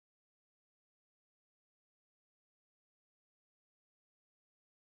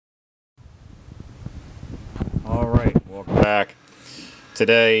Alright, welcome back.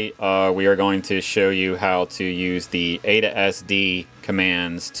 Today we are going to show you how to use the a2sd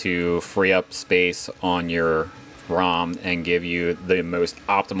commands to free up space on your ROM and give you the most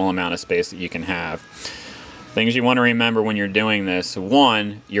optimal amount of space that you can have. Things you want to remember when you're doing this: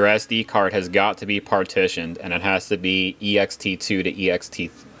 one, your SD card has got to be partitioned, and it has to be ext2 to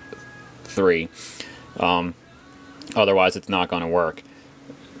ext3. Otherwise it's not going to work.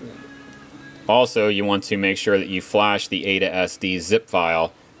 Also, you want to make sure that you flash the a2sd zip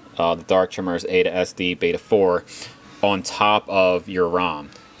file, the Darktrimmers a2sd beta 4, on top of your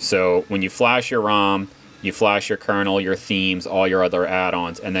ROM. So when you flash your ROM, you flash your kernel, your themes, all your other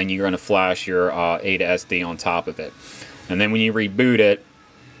add-ons, and then you're going to flash your a2sd on top of it. And then when you reboot it,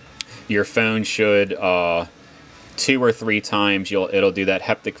 your phone should 2 or 3 times it'll do that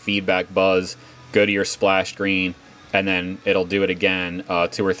haptic feedback buzz, go to your splash screen, and then it'll do it again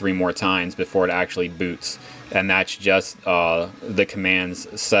 2 or 3 more times before it actually boots. And that's just the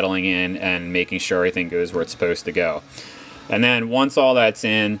commands settling in and making sure everything goes where it's supposed to go. And then once all that's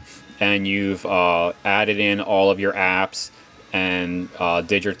in and you've added in all of your apps and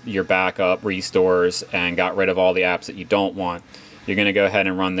did your backup, restores, and got rid of all the apps that you don't want, you're going to go ahead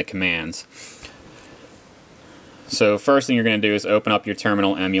and run the commands. So first thing you're going to do is open up your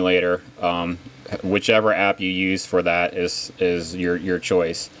terminal emulator. Whichever app you use for that is your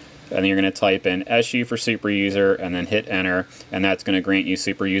choice. And then you're going to type in SU for super user and then hit enter, and that's going to grant you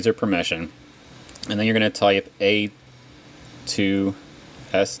super user permission. And then you're going to type a2sd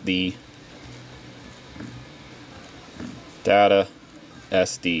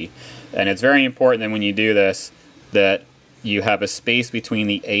datasd. And it's very important that when you do this that you have a space between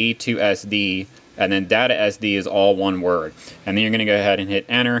the a2sd and then datasd is all one word. And then you're going to go ahead and hit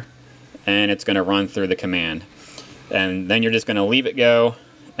enter, and it's going to run through the command. And then you're just going to leave it go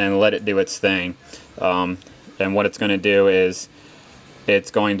and let it do its thing. And what it's going to do is it's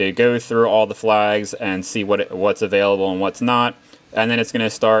going to go through all the flags and see what's available and what's not, and then it's going to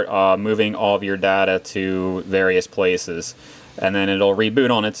start moving all of your data to various places, and then it'll reboot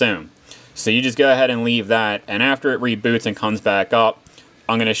on its own. So you just go ahead and leave that, and after it reboots and comes back up,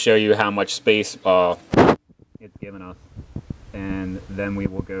 I'm going to show you how much space it's given us, and then we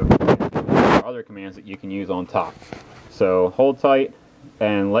will go to other commands that you can use on top. So hold tight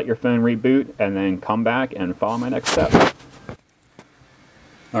and let your phone reboot, and then come back and follow my next step.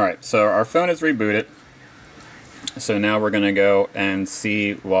 Alright, so our phone is rebooted. So now we're going to go and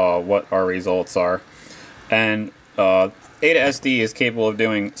see what our results are. And a2sd is capable of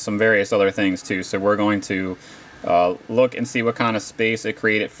doing some various other things too. So we're going to look and see what kind of space it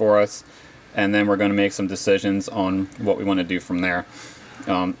created for us, and then we're going to make some decisions on what we want to do from there.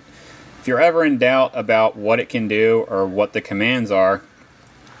 If you're ever in doubt about what it can do or what the commands are,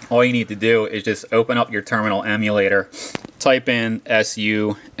 all you need to do is just open up your terminal emulator, type in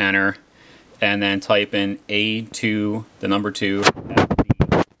SU, enter, and then type in A2, the number 2,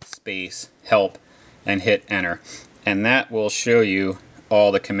 SD, space, help, and hit enter. And that will show you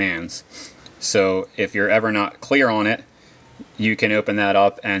all the commands. So if you're ever not clear on it, you can open that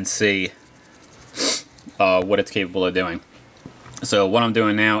up and see what it's capable of doing. So what I'm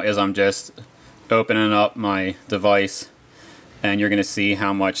doing now is I'm just opening up my device, and you're going to see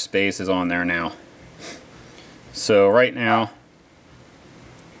how much space is on there now. So right now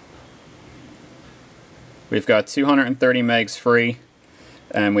we've got 230 megs free,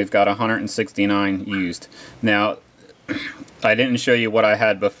 and we've got 169 used. Now I didn't show you what I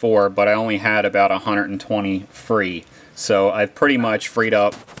had before, but I only had about 120 free. So I've pretty much freed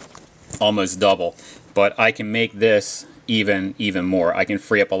up almost double. But I can make this even more. I can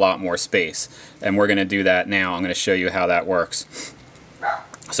free up a lot more space, and we're going to do that now. I'm going to show you how that works.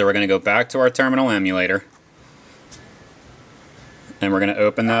 So we're going to go back to our terminal emulator, and we're going to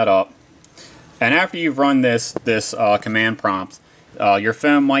open that up. And after you've run this command prompt, your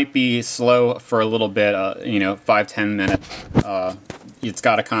phone might be slow for a little bit, 5-10 minutes. It's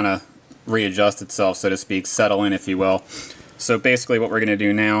got to kind of readjust itself, so to speak, settle in, if you will. So basically what we're going to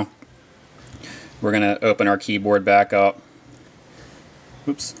do now, we're going to open our keyboard back up.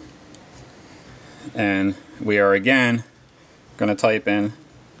 Oops. And we are again going to type in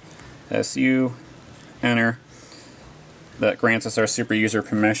SU, enter. That grants us our super user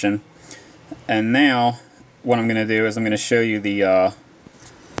permission. And now what I'm going to do is I'm going to show you the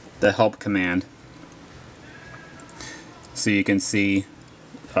help command, so you can see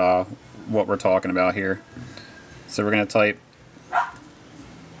what we're talking about here. So we're going to type,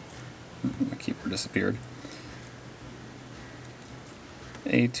 my keyboard disappeared,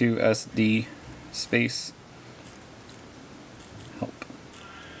 a2sd space help.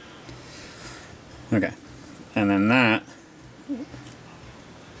 Okay, And then that.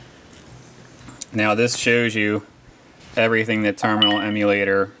 Now this shows you everything the terminal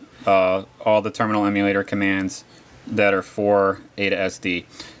emulator, all the terminal emulator commands that are for a2sd.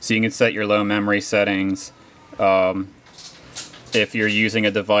 So you can set your low memory settings. If you're using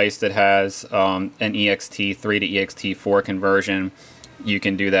a device that has an ext3 to ext4 conversion, you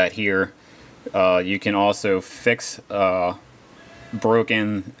can do that here. You can also fix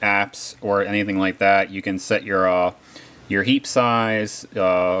broken apps or anything like that. You can set your heap size,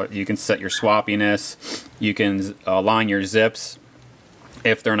 you can set your swappiness, you can align your zips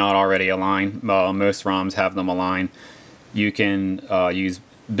if they're not already aligned. Most ROMs have them aligned. You can use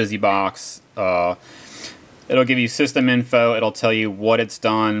BusyBox. It'll give you system info. It'll tell you what it's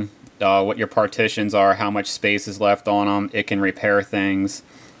done, what your partitions are, how much space is left on them. It can repair things.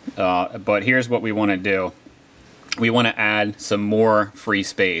 But here's what we want to do. We want to add some more free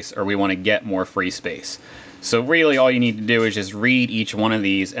space, or we want to get more free space. So really all you need to do is just read each one of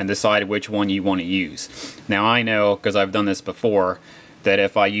these and decide which one you want to use. Now I know, because I've done this before, that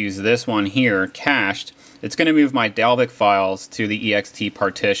if I use this one here, cached, it's going to move my Dalvik files to the ext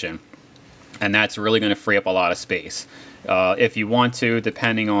partition. And that's really going to free up a lot of space. If you want to,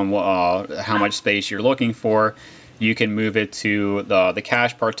 depending on how much space you're looking for, you can move it to the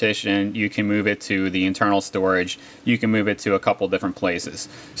cache partition, you can move it to the internal storage, you can move it to a couple different places.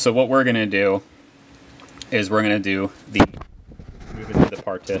 So what we're going to do is we're going to move it to the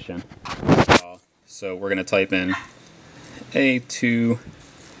partition. So we're going to type in a2sd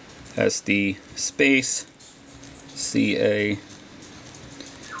space ca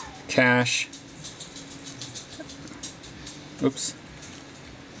cache,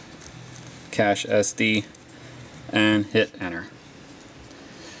 cache SD, and hit enter.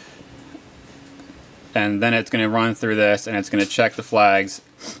 And then it's going to run through this and it's going to check the flags,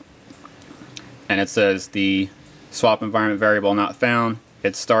 and it says the swap environment variable not found.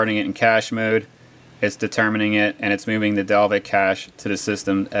 It's starting it in cache mode, it's determining it, and it's moving the Dalvik cache to the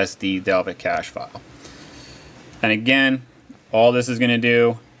system SD Dalvik cache file. And again, all this is going to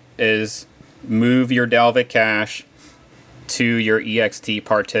do is move your Dalvik cache to your ext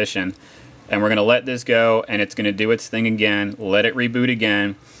partition. And we're going to let this go, and it's going to do its thing again, let it reboot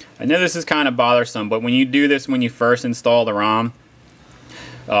again. I know this is kind of bothersome, but when you do this when you first install the ROM,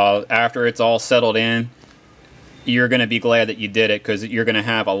 after it's all settled in, you're going to be glad that you did it, because you're going to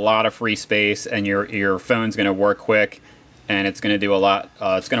have a lot of free space, and your phone's going to work quick, and it's going to do a lot.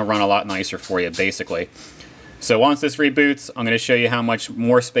 It's going to run a lot nicer for you, basically. So once this reboots, I'm going to show you how much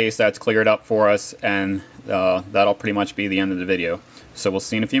more space that's cleared up for us, and that'll pretty much be the end of the video. So we'll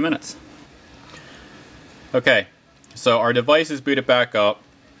see you in a few minutes. Okay, so our device is booted back up,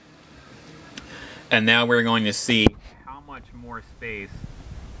 and now we're going to see how much more space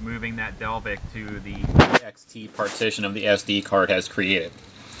moving that Dalvik to the ext partition of the SD card has created.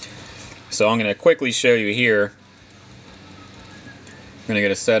 So I'm going to quickly show you here. I'm going to go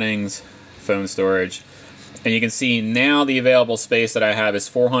to settings, phone storage, and you can see now the available space that I have is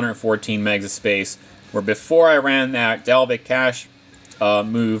 414 megs of space, where before I ran that Dalvik cache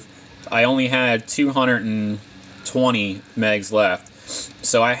move, I only had 220 megs left.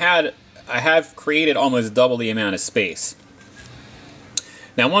 So I have created almost double the amount of space.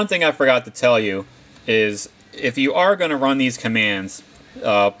 Now, one thing I forgot to tell you is if you are going to run these commands,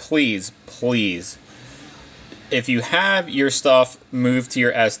 please, if you have your stuff moved to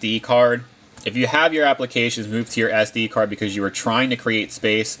your SD card, if you have your applications moved to your SD card because you were trying to create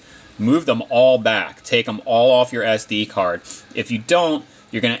space, move them all back. Take them all off your SD card. If you don't,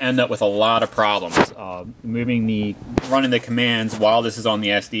 you're going to end up with a lot of problems. Running the commands while this is on the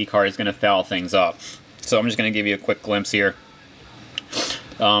SD card is going to foul things up. So I'm just going to give you a quick glimpse here.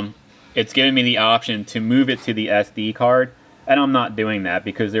 It's giving me the option to move it to the SD card, and I'm not doing that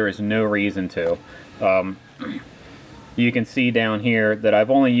because there is no reason to. You can see down here that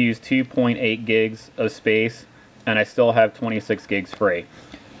I've only used 2.8 gigs of space, and I still have 26 gigs free.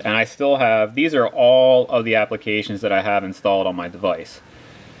 And I still have, these are all of the applications that I have installed on my device.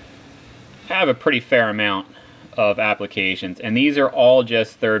 I have a pretty fair amount of applications, and these are all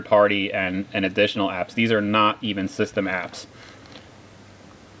just third-party and additional apps. These are not even system apps.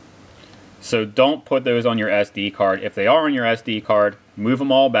 So don't put those on your SD card. If they are on your SD card, move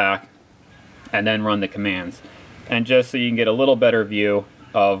them all back and then run the commands. And just so you can get a little better view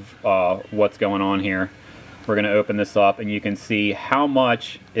of what's going on here, we're going to open this up and you can see how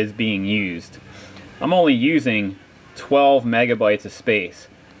much is being used. I'm only using 12 megabytes of space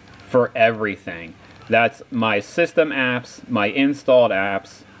for everything. That's my system apps, my installed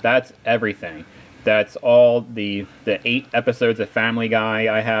apps, that's everything. That's all the 8 episodes of Family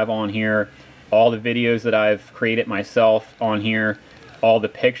Guy I have on here. all the videos that I've created myself on here, all the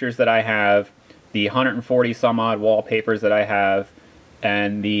pictures that I have, the 140 some odd wallpapers that I have,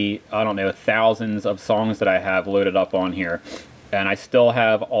 and the, I don't know, thousands of songs that I have loaded up on here. And I still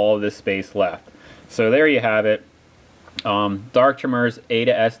have all of this space left. So there you have it. Darktrimmer's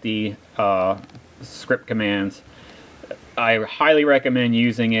a2sd script commands. I highly recommend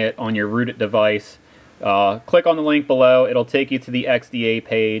using it on your rooted device. Click on the link below. It'll take you to the XDA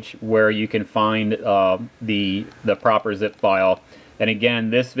page where you can find the proper zip file. And again,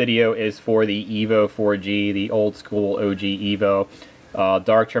 this video is for the Evo 4G, the old school OG Evo.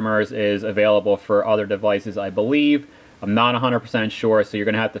 Darktrimmer's is available for other devices, I believe. I'm not 100% sure, so you're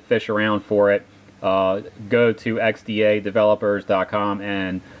going to have to fish around for it. Go to xdadevelopers.com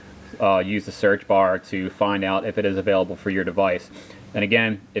and use the search bar to find out if it is available for your device. And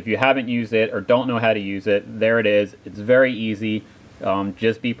again, if you haven't used it or don't know how to use it, there it is. It's very easy.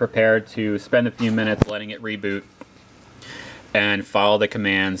 Just be prepared to spend a few minutes letting it reboot and follow the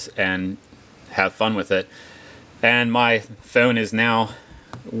commands and have fun with it. And my phone is now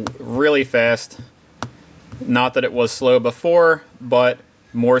really fast. Not that it was slow before, but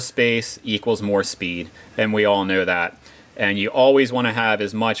more space equals more speed, and we all know that. And you always want to have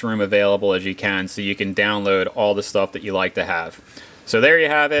as much room available as you can so you can download all the stuff that you like to have. So there you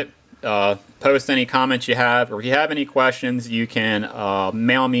have it. Post any comments you have, or if you have any questions, you can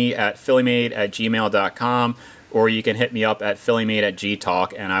mail me at phillymade@gmail.com, or you can hit me up at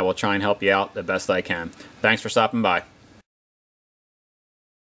phillymade@gtalk, and I will try and help you out the best I can. Thanks for stopping by.